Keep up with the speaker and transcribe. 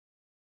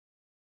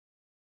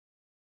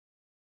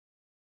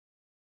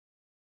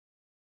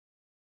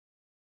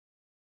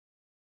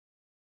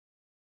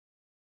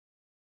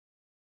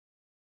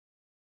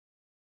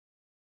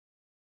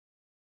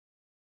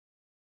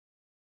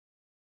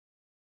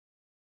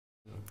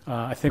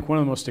I think one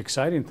of the most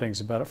exciting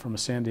things about it from a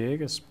San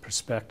Diego's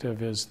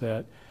perspective is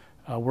that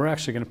we're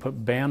actually going to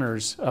put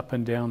banners up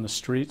and down the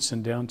streets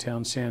in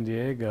downtown San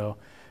Diego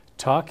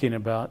talking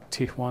about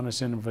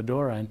Tijuana's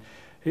Innovadora. And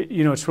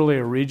it's really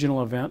a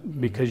regional event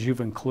because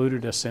you've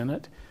included us in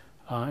it.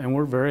 And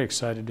we're very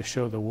excited to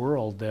show the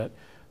world that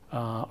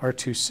our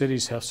two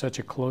cities have such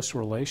a close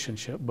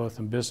relationship, both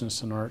in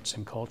business and arts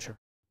and culture.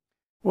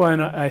 Well,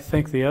 and I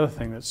think the other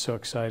thing that's so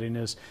exciting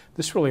is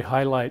this really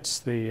highlights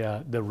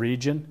the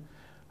region.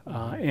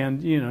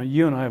 And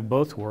you and I have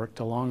both worked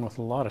along with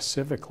a lot of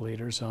civic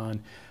leaders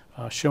on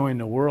showing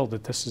the world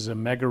that this is a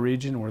mega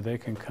region where they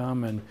can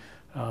come and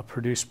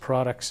produce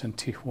products in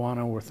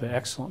Tijuana with the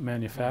excellent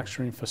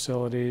manufacturing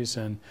facilities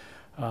and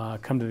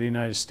come to the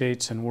United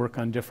States and work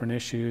on different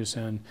issues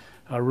and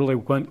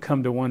really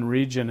come to one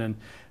region. And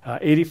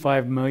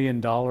 $85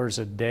 million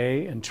a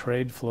day in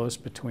trade flows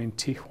between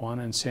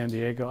Tijuana and San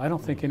Diego. I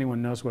don't think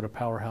anyone knows what a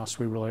powerhouse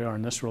we really are,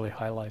 and this really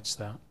highlights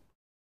that.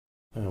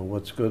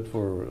 What's good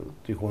for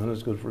Tijuana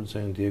is good for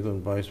San Diego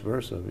and vice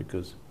versa,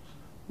 because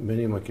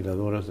many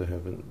maquiladoras that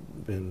have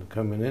been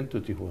coming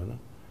into Tijuana,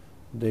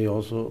 they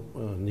also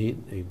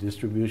need a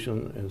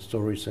distribution and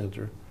storage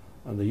center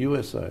on the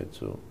U.S. side.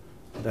 So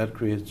that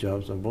creates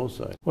jobs on both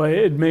sides. Well,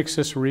 it makes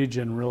this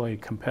region really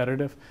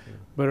competitive,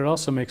 but it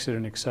also makes it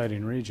an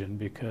exciting region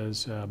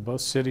because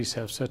both cities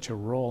have such a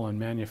role in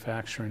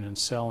manufacturing and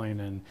selling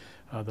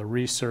and the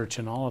research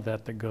and all of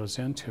that goes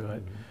into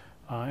it.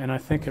 And I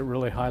think it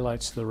really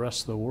highlights to the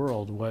rest of the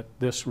world what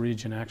this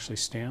region actually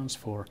stands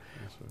for.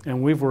 Right.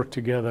 And we've worked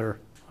together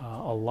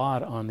a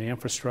lot on the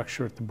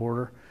infrastructure at the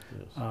border.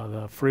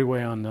 The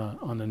freeway on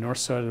the north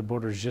side of the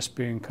border is just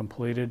being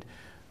completed.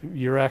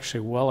 You're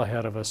actually well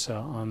ahead of us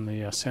on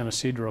the San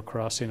Isidro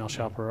crossing, El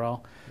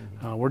Chaparral.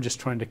 We're just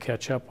trying to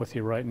catch up with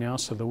you right now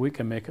so that we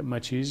can make it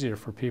much easier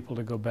for people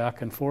to go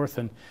back and forth.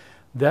 And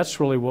that's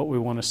really what we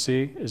want to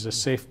see, is a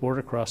safe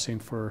border crossing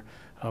for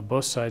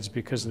both sides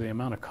because of the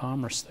amount of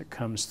commerce that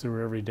comes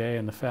through every day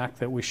and the fact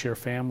that we share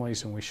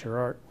families and we share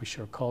art, we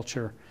share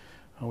culture,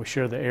 we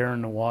share the air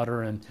and the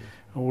water, and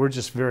we're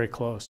just very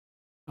close.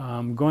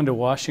 Going to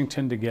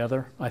Washington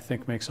together, I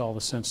think, makes all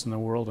the sense in the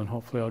world, and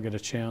hopefully I'll get a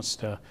chance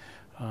to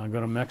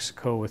go to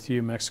Mexico with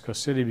you, Mexico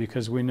City,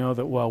 because we know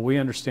that while we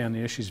understand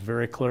the issues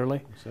very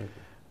clearly,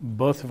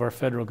 both of our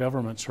federal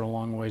governments are a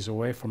long ways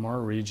away from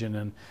our region,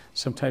 and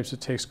sometimes it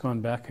takes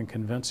going back and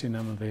convincing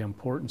them of the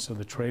importance of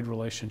the trade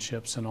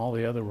relationships and all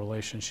the other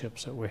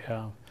relationships that we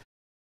have.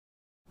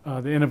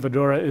 The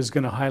Innovadora is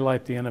going to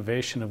highlight the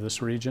innovation of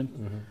this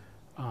region,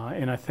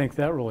 and I think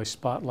that really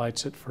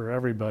spotlights it for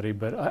everybody.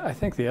 But I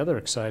think the other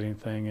exciting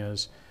thing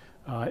is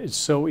it's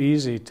so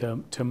easy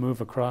to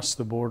move across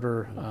the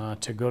border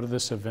to go to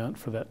this event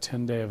for that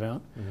 10-day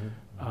event.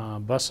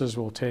 Buses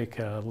will take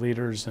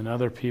leaders and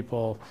other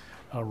people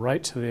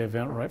right to the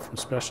event, right from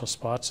special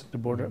spots at the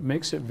border. It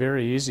makes it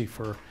very easy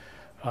for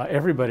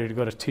everybody to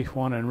go to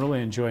Tijuana and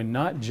really enjoy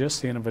not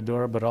just the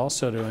Innovadora, but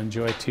also to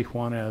enjoy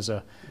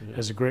Tijuana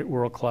as a great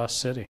world-class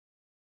city.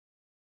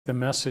 The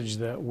message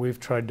that we've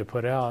tried to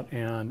put out,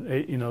 and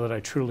that I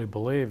truly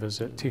believe, is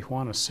that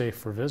Tijuana is safe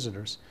for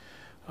visitors.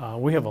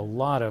 We have a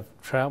lot of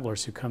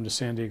travelers who come to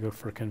San Diego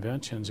for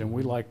conventions, and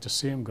we like to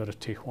see them go to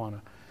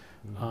Tijuana.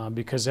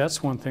 Because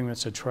that's one thing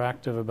that's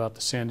attractive about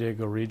the San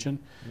Diego region.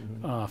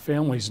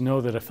 Families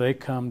know that if they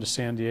come to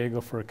San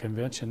Diego for a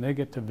convention, they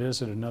get to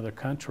visit another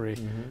country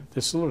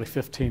that's literally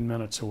 15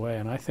 minutes away.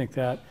 And I think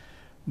that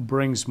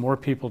brings more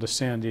people to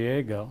San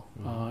Diego,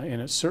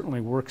 and it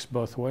certainly works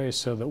both ways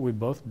so that we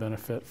both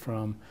benefit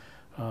from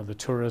the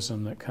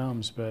tourism that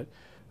comes. But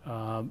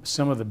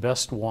some of the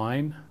best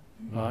wine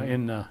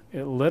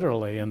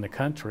literally in the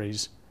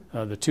countries,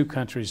 the two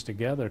countries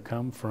together,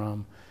 come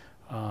from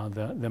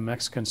the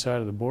Mexican side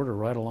of the border,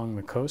 right along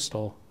the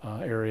coastal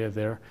area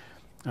there.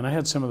 And I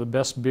had some of the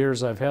best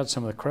beers I've had,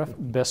 some of the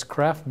best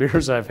craft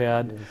beers I've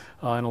had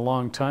in a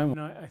long time.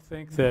 I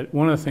think that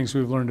one of the things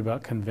we've learned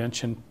about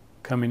convention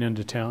coming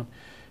into town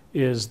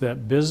is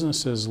that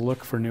businesses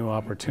look for new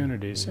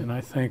opportunities. And I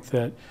think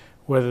that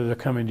whether they're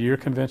coming to your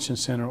convention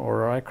center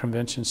or our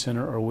convention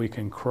center, or we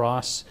can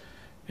cross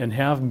and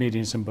have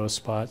meetings in both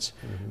spots,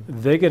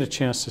 they get a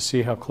chance to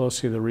see how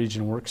closely the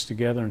region works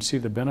together and see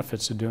the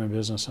benefits of doing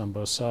business on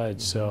both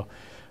sides. So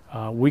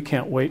we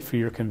can't wait for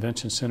your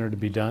convention center to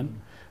be done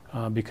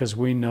because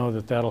we know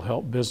that that'll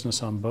help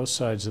business on both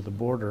sides of the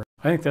border.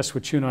 I think that's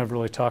what you and I have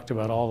really talked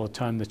about all the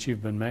time that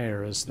you've been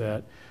mayor, is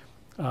that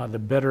the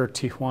better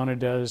Tijuana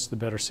does, the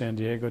better San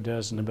Diego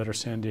does, and the better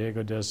San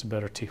Diego does, the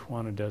better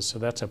Tijuana does. So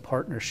that's a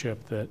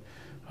partnership that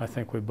I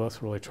think we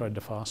both really tried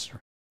to foster.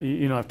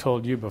 I've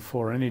told you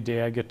before, any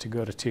day I get to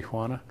go to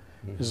Tijuana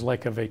is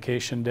like a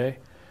vacation day.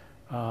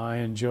 I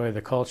enjoy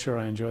the culture,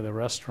 I enjoy the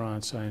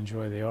restaurants, I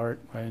enjoy the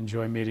art, I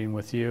enjoy meeting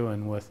with you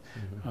and with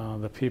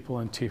the people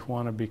in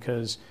Tijuana,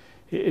 because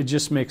it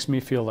just makes me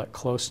feel that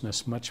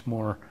closeness much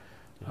more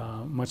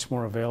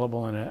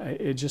available, and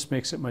it just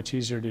makes it much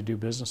easier to do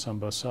business on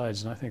both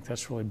sides, and I think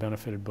that's really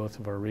benefited both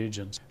of our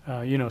regions.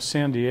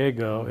 San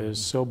Diego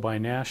is so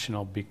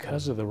binational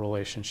because of the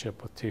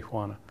relationship with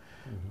Tijuana.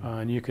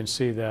 And you can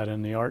see that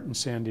in the art in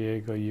San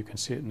Diego, you can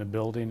see it in the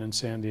building in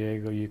San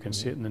Diego, you can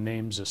see it in the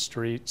names of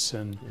streets,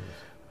 and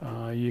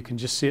you can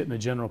just see it in the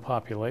general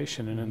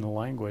population and in the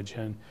language.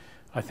 And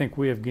I think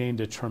we have gained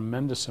a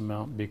tremendous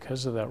amount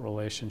because of that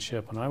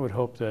relationship, and I would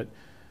hope that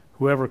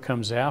whoever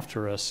comes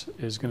after us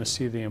is going to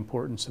see the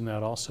importance in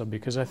that also,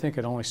 because I think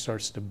it only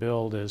starts to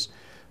build as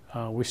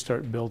we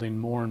start building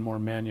more and more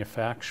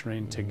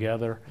manufacturing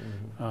together,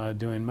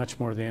 doing much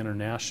more of the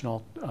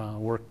international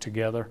work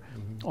together.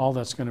 All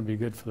that's going to be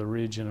good for the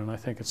region, and I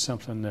think it's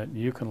something that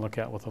you can look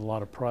at with a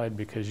lot of pride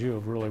because you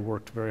have really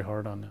worked very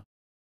hard on that.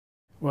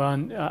 Well,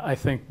 and I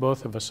think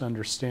both of us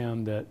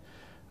understand that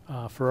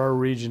for our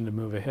region to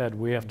move ahead,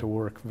 we have to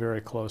work very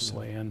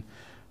closely. And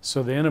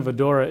so the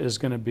Innovadora is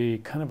going to be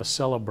kind of a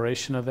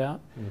celebration of that,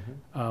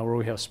 where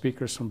we have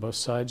speakers from both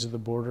sides of the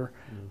border.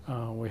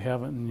 We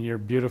have it in your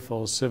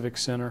beautiful Civic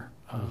Center,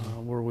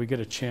 where we get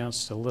a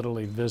chance to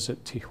literally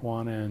visit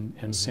Tijuana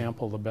and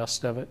sample the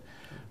best of it.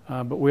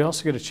 But we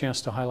also get a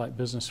chance to highlight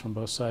business from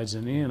both sides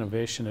and the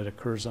innovation that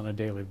occurs on a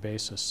daily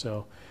basis.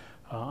 So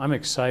I'm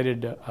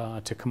excited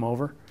to come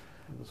over.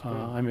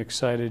 I'm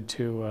excited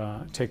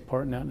to take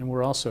part in that, and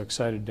we're also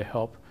excited to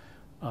help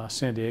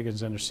San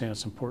Diegans understand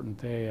it's important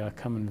they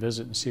come and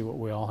visit and see what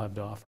we all have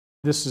to offer.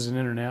 This is an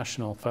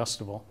international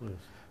festival,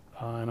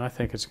 and I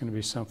think it's going to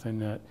be something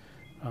that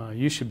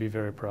you should be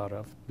very proud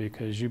of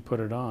because you put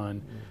it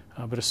on,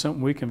 but it's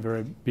something we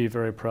can be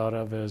very proud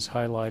of as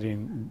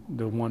highlighting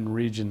the one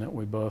region that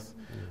we both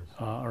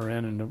are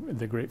in and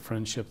the great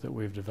friendship that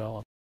we've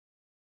developed.